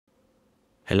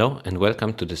Hello and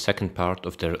welcome to the second part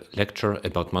of the lecture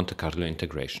about Monte Carlo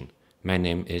integration. My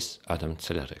name is Adam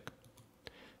Celerek.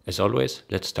 As always,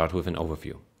 let's start with an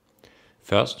overview.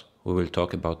 First, we will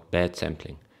talk about bad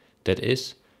sampling. That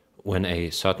is, when a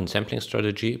certain sampling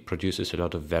strategy produces a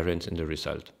lot of variance in the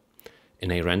result. In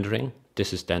a rendering,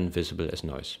 this is then visible as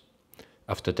noise.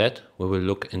 After that, we will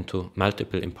look into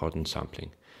multiple importance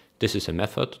sampling. This is a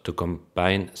method to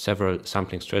combine several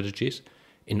sampling strategies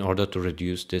in order to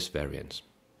reduce this variance.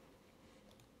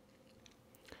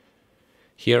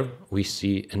 Here we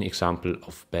see an example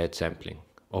of bad sampling,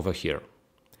 over here.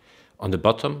 On the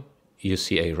bottom you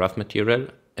see a rough material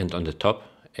and on the top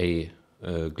a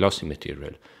glossy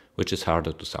material, which is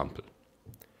harder to sample.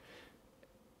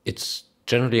 It's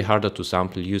generally harder to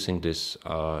sample using this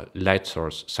light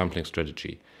source sampling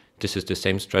strategy. This is the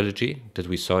same strategy that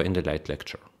we saw in the light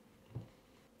lecture.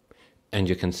 And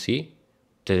you can see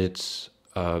that it's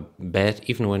bad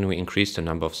even when we increase the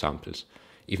number of samples.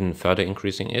 Even further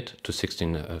increasing it to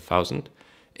 16,000,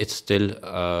 it's still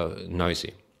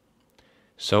noisy.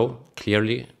 So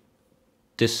clearly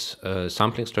this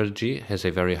sampling strategy has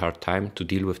a very hard time to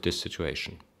deal with this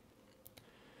situation.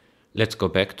 Let's go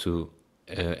back to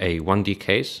a 1D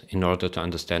case in order to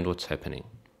understand what's happening.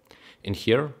 In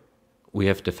here we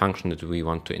have the function that we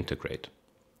want to integrate.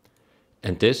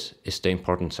 And this is the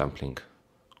importance sampling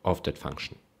of that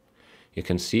function. You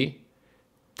can see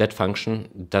that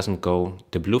function doesn't go,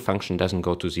 the blue function doesn't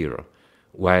go to 0,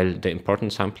 while the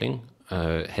importance sampling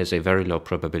has a very low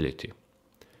probability.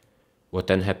 What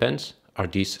then happens are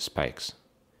these spikes.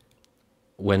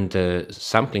 When the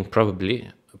sampling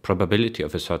probability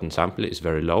of a certain sample is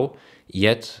very low,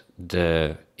 yet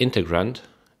the integrand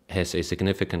has a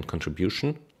significant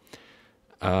contribution,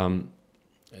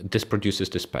 this produces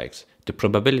the spikes. The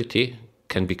probability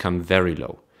can become very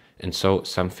low. And so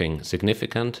something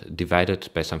significant divided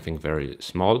by something very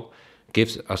small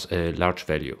gives us a large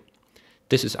value.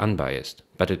 This is unbiased,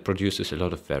 but it produces a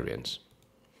lot of variance.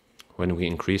 When we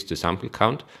increase the sample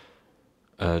count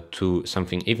to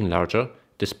something even larger,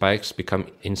 the spikes become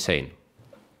insane.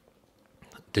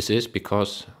 This is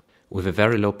because with a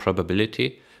very low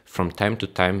probability, from time to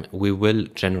time we will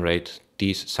generate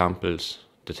these samples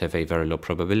that have a very low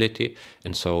probability,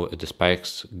 and so the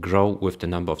spikes grow with the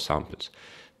number of samples.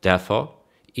 Therefore,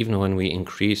 even when we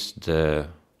increase the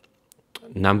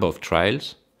number of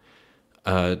trials,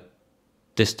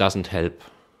 this doesn't help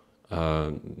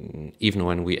even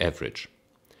when we average.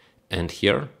 And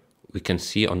here we can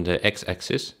see on the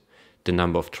x-axis the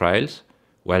number of trials,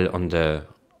 while on the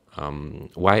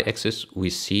y-axis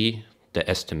we see the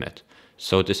estimate.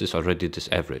 So this is already this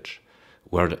average,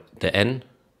 where the n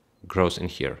grows in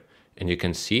here. And you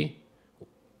can see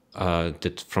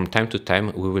that from time to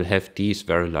time we will have these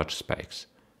very large spikes,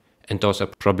 and those are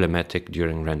problematic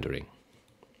during rendering.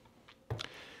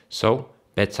 So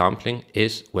bad sampling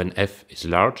is when f is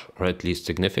large or at least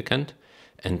significant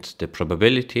and the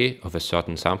probability of a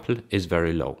certain sample is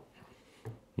very low.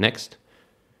 Next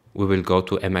we will go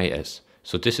to MIS.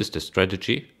 So this is the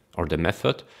strategy or the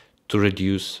method to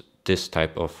reduce this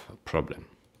type of problem.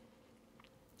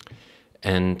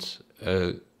 And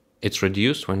it's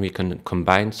reduced when we can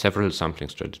combine several sampling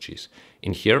strategies.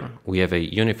 In here, we have a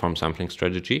uniform sampling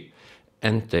strategy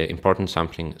and the importance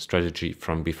sampling strategy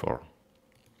from before.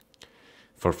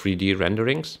 For 3D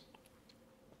renderings,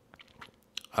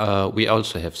 we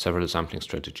also have several sampling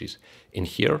strategies. In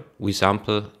here, we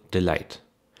sample the light,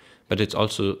 but it's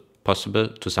also possible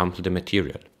to sample the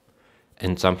material.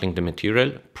 And sampling the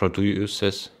material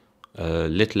produces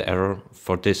little error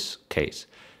for this case,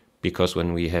 because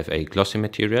when we have a glossy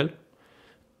material,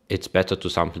 it's better to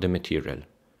sample the material,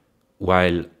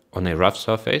 while on a rough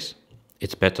surface,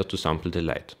 it's better to sample the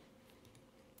light.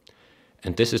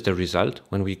 And this is the result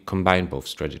when we combine both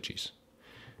strategies.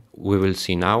 We will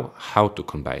see now how to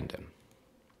combine them.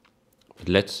 But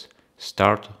let's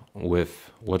start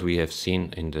with what we have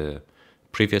seen in the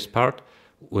previous part,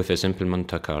 with a simple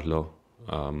Monte Carlo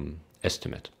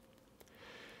estimate.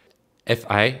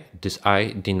 Fi, this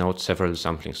I denotes several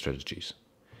sampling strategies.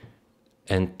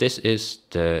 And this is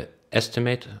the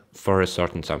estimate for a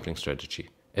certain sampling strategy.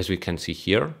 As we can see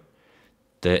here,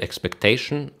 the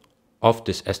expectation of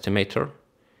this estimator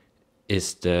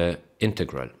is the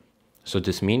integral. So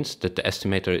this means that the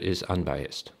estimator is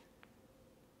unbiased.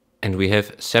 And we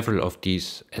have several of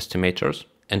these estimators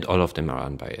and all of them are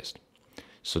unbiased.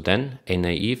 So then a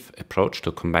naive approach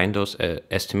to combine those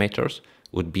estimators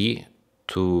would be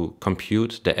to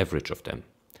compute the average of them.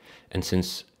 And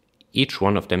since each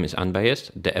one of them is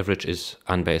unbiased, the average is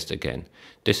unbiased again.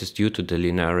 This is due to the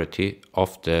linearity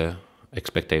of the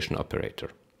expectation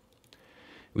operator.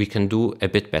 We can do a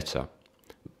bit better.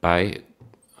 by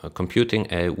computing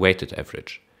a weighted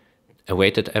average. A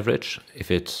weighted average, if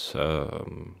it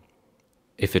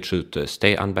should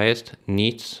stay unbiased,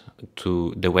 needs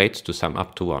the weights to sum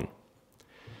up to 1.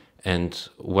 And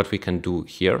what we can do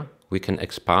here, we can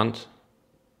expand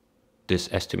this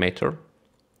estimator,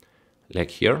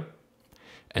 like here,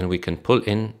 and we can pull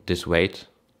in this weight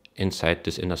inside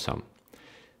this inner sum.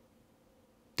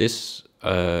 This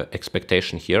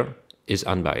expectation here is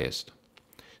unbiased.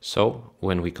 So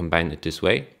when we combine it this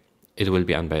way, it will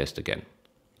be unbiased again.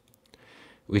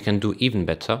 We can do even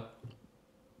better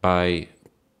by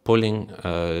pulling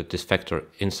this factor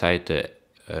inside the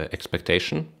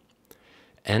expectation,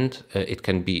 and it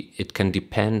can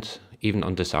depend even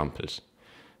on the samples.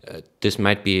 This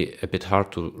might be a bit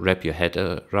hard to wrap your head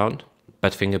around,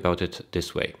 but think about it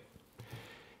this way.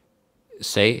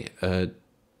 Say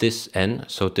this n,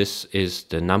 so this is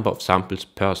the number of samples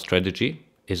per strategy,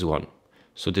 is 1.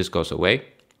 So this goes away.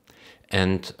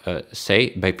 And say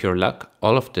by pure luck,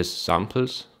 all of these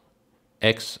samples,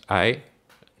 xi,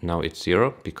 now it's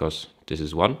 0 because this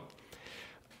is 1,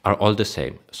 are all the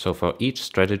same. So for each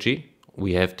strategy,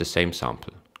 we have the same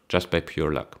sample, just by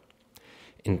pure luck.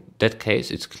 In that case,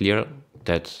 it's clear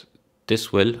that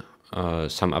this will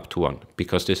sum up to 1,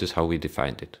 because this is how we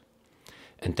defined it.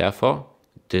 And therefore,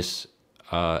 this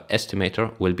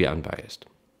estimator will be unbiased.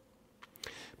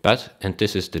 But, and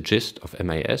this is the gist of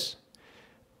MIS,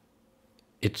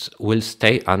 it will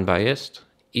stay unbiased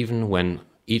even when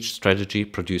each strategy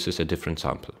produces a different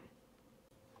sample.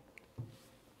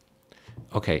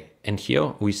 Okay, and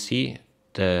here we see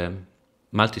the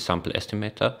multi-sample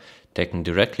estimator taken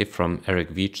directly from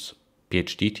Eric Veitch's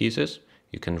PhD thesis.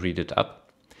 You can read it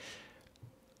up.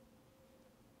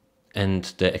 And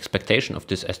the expectation of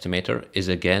this estimator is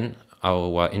again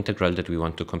our integral that we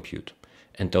want to compute.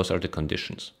 And those are the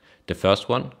conditions. The first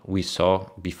one we saw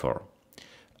before.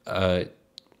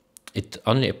 It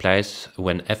only applies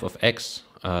when f of x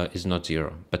is not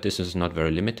 0, but this is not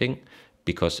very limiting,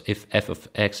 because if f of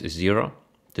x is 0,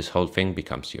 this whole thing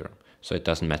becomes 0, so it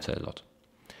doesn't matter a lot.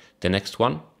 The next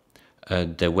one,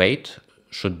 the weight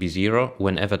should be 0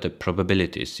 whenever the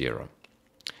probability is 0.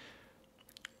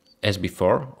 As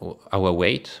before, our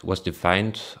weight was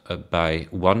defined by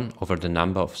 1 over the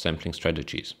number of sampling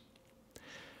strategies.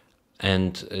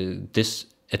 And this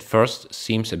at first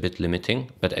seems a bit limiting,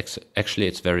 but actually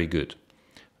it's very good.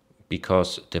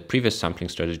 Because the previous sampling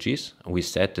strategies, we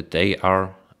said that they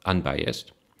are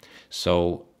unbiased.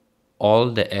 So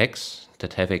all the x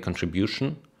that have a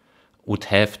contribution would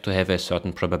have to have a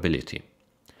certain probability.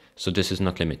 So this is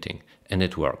not limiting, and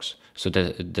it works. So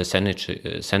the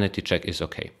sanity check is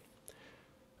okay.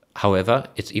 However,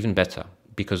 it's even better,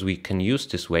 because we can use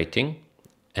this weighting,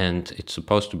 and it's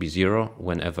supposed to be 0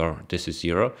 whenever this is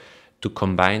 0, to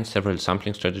combine several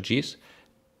sampling strategies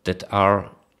that are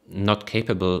not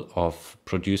capable of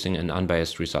producing an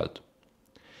unbiased result.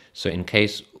 So in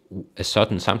case a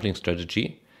certain sampling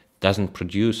strategy doesn't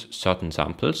produce certain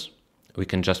samples, we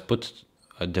can just put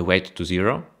the weight to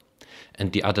 0,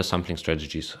 and the other sampling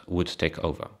strategies would take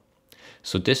over.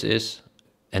 So this is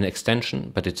an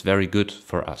extension, but it's very good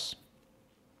for us.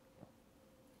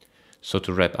 So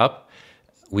to wrap up,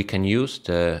 we can use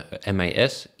the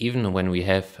MIS even when we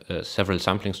have several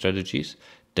sampling strategies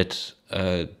that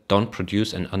don't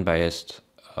produce an unbiased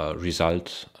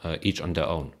result each on their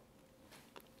own.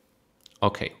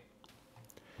 Okay,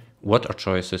 what are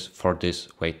choices for this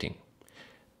weighting?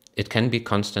 It can be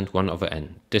constant 1 over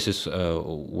n. This is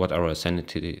what our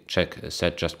sanity check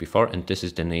said just before, and this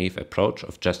is the naive approach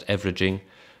of just averaging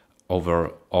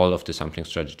over all of the sampling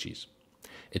strategies.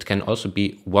 It can also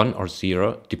be 1 or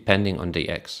 0 depending on the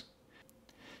x.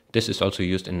 This is also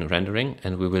used in rendering,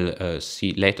 and we will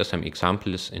see later some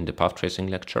examples in the path tracing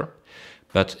lecture.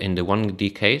 But in the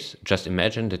 1D case, just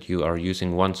imagine that you are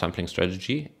using one sampling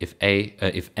strategy if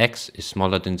x is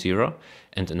smaller than 0,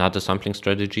 and another sampling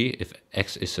strategy if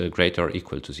x is greater or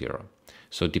equal to 0.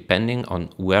 So depending on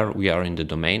where we are in the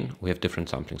domain, we have different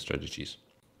sampling strategies.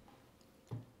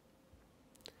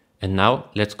 And now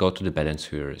let's go to the balance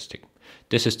heuristic.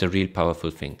 This is the real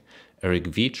powerful thing. Eric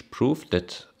Veitch proved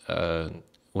that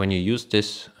when you use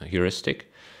this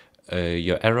heuristic,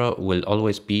 your error will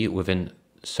always be within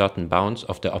certain bounds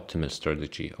of the optimal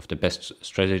strategy, of the best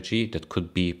strategy that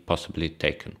could be possibly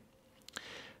taken.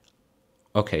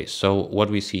 Okay, so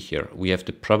what we see here, we have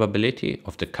the probability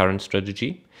of the current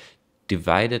strategy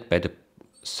divided by the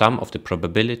sum of the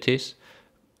probabilities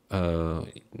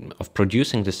of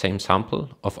producing the same sample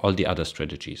of all the other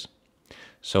strategies.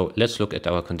 So let's look at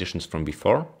our conditions from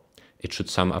before. It should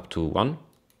sum up to 1.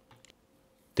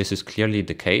 This is clearly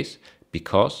the case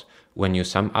because when you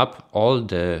sum up all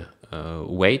the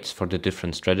weights for the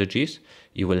different strategies,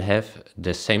 you will have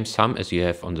the same sum as you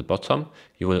have on the bottom,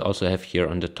 you will also have here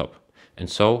on the top. And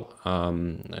so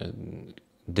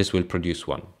this will produce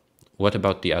 1. What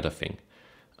about the other thing?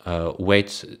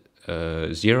 Weights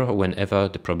 0 whenever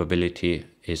the probability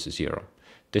is 0.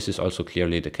 This is also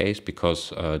clearly the case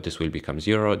because this will become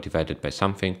 0 divided by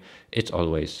something. It's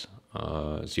always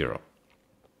 0.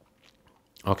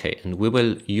 Okay, and we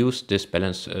will use this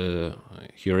balance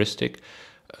heuristic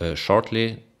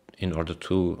shortly in order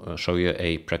to show you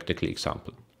a practical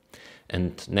example.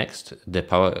 And next, the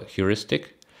power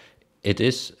heuristic. It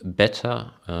is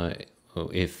better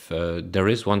if there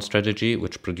is one strategy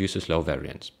which produces low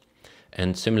variance.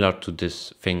 And similar to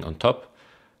this thing on top,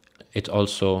 it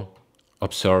also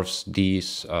observes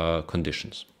these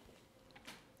conditions.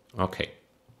 Okay.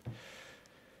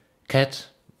 Cat,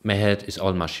 my head is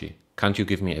all mushy. Can't you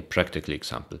give me a practical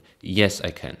example? Yes,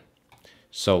 I can.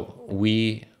 So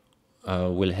we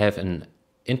will have an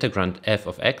integrand f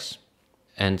of x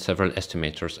and several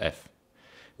estimators f.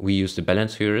 We use the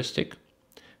balance heuristic.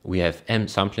 We have m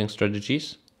sampling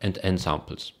strategies and n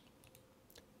samples.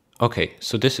 Okay,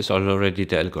 so this is already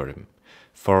the algorithm.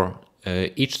 For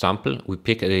each sample, we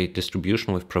pick a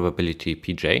distribution with probability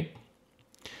pj.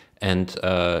 And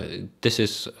this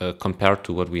is compared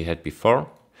to what we had before,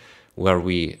 where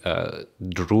we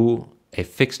drew a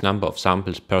fixed number of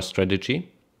samples per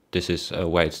strategy. This is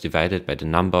why it's divided by the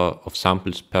number of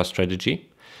samples per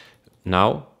strategy.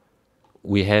 Now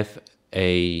we have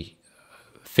a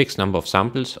fixed number of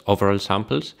samples, overall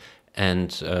samples,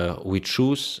 and we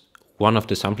choose one of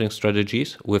the sampling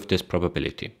strategies with this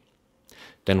probability.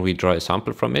 Then we draw a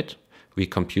sample from it, we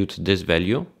compute this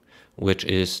value, which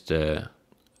is the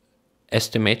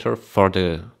estimator for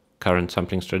the current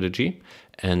sampling strategy,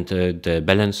 and the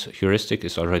balance heuristic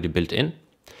is already built in.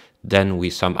 Then we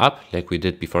sum up, like we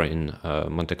did before in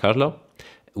Monte Carlo.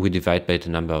 We divide by the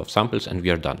number of samples and we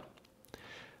are done.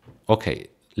 Okay,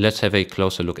 let's have a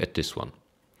closer look at this one.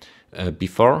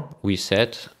 Before we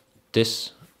said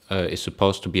this is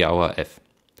supposed to be our f.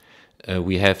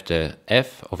 We have the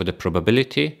f over the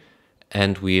probability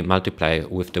and we multiply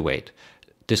with the weight.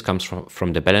 This comes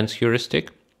from the balance heuristic,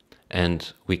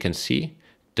 and we can see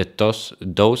that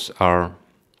those are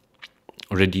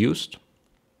reduced,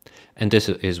 and this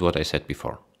is what I said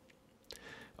before.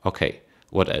 Okay,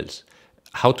 what else?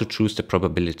 How to choose the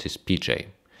probabilities pj.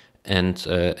 And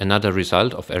another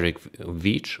result of Eric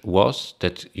Veach was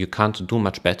that you can't do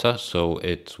much better, so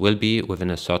it will be within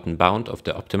a certain bound of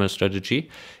the optimal strategy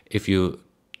if you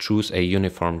choose a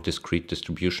uniform discrete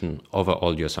distribution over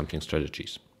all your sampling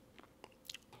strategies.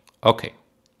 Okay.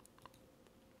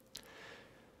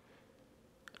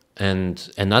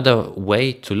 And another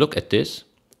way to look at this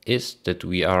is that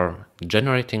we are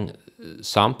generating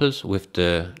samples with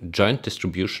the joint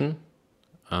distribution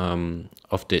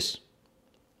of this.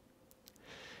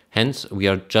 Hence, we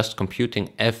are just computing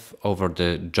f over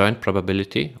the joint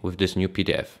probability with this new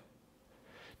PDF.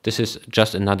 This is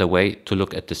just another way to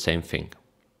look at the same thing.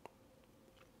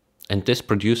 And this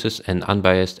produces an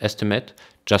unbiased estimate,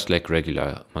 just like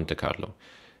regular Monte Carlo.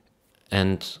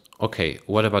 And okay,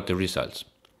 what about the results?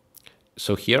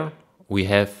 So here we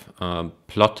have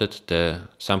plotted the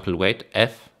sample weight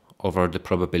f over the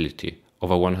probability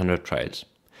over 100 trials.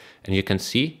 And you can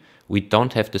see we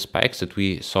don't have the spikes that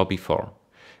we saw before.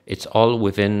 It's all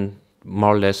within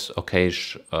more or less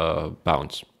okayish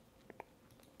bounds.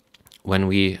 When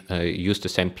we use the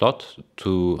same plot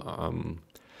to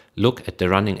look at the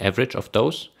running average of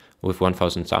those with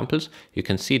 1000 samples, you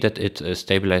can see that it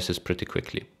stabilizes pretty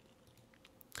quickly.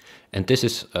 And this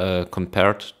is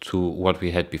compared to what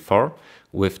we had before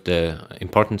with the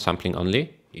important sampling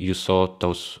only. You saw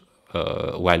those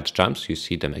wild jumps, you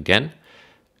see them again,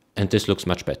 and this looks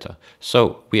much better.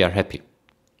 So we are happy.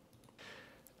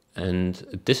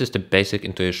 And this is the basic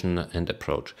intuition and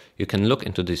approach. You can look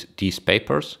into these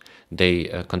papers.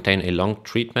 They contain a long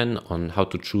treatment on how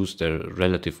to choose the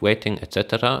relative weighting,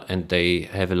 etc. And they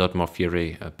have a lot more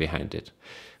theory behind it.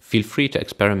 Feel free to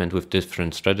experiment with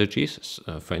different strategies,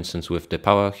 for instance with the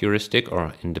power heuristic,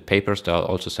 or in the papers there are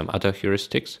also some other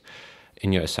heuristics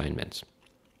in your assignments.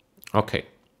 Okay.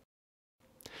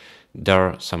 There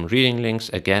are some reading links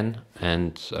again,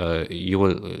 and you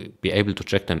will be able to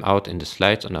check them out in the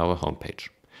slides on our homepage.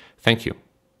 Thank you.